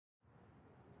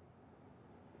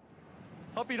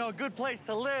Hope you know a good place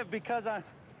to live because I'm...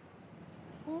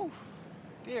 Oh,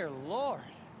 dear Lord.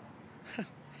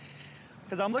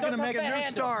 Because I'm looking to make a new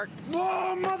start.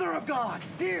 Oh, Mother of God!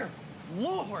 Dear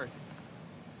Lord!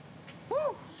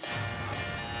 Woo!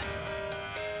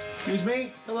 Excuse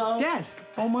me? Hello? Dad!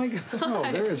 Oh, my God.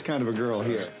 Oh, there is kind of a girl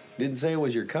here. Didn't say it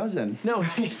was your cousin. No,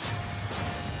 right?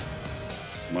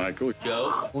 Michael.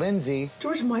 Joe. Lindsay.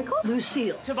 George Michael?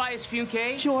 Lucille. Tobias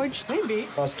Funke. George? Maybe.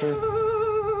 Buster.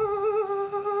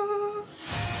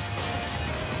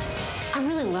 I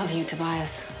really love you,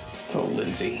 Tobias. Oh,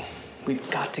 Lindsay, we've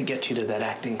got to get you to that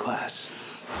acting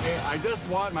class. Hey, I just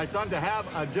want my son to have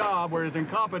a job where his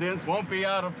incompetence won't be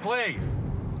out of place.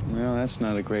 Well, that's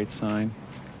not a great sign.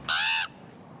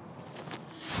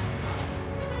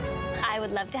 I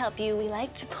would love to help you. We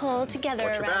like to pull together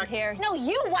Watch your around back. here. No,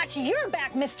 you watch your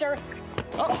back, mister.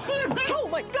 Oh,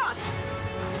 my God!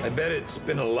 I bet it's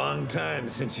been a long time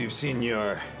since you've seen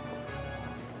your...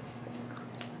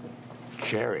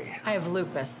 Sherry. I have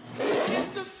lupus.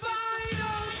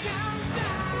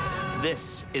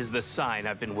 This is the sign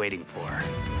I've been waiting for.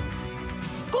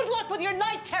 Good luck with your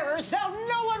night terrors. Now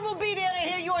no one will be there to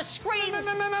hear your screams.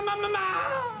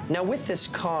 Now, with this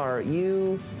car,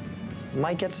 you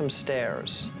might get some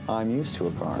stares. I'm used to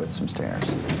a car with some stairs.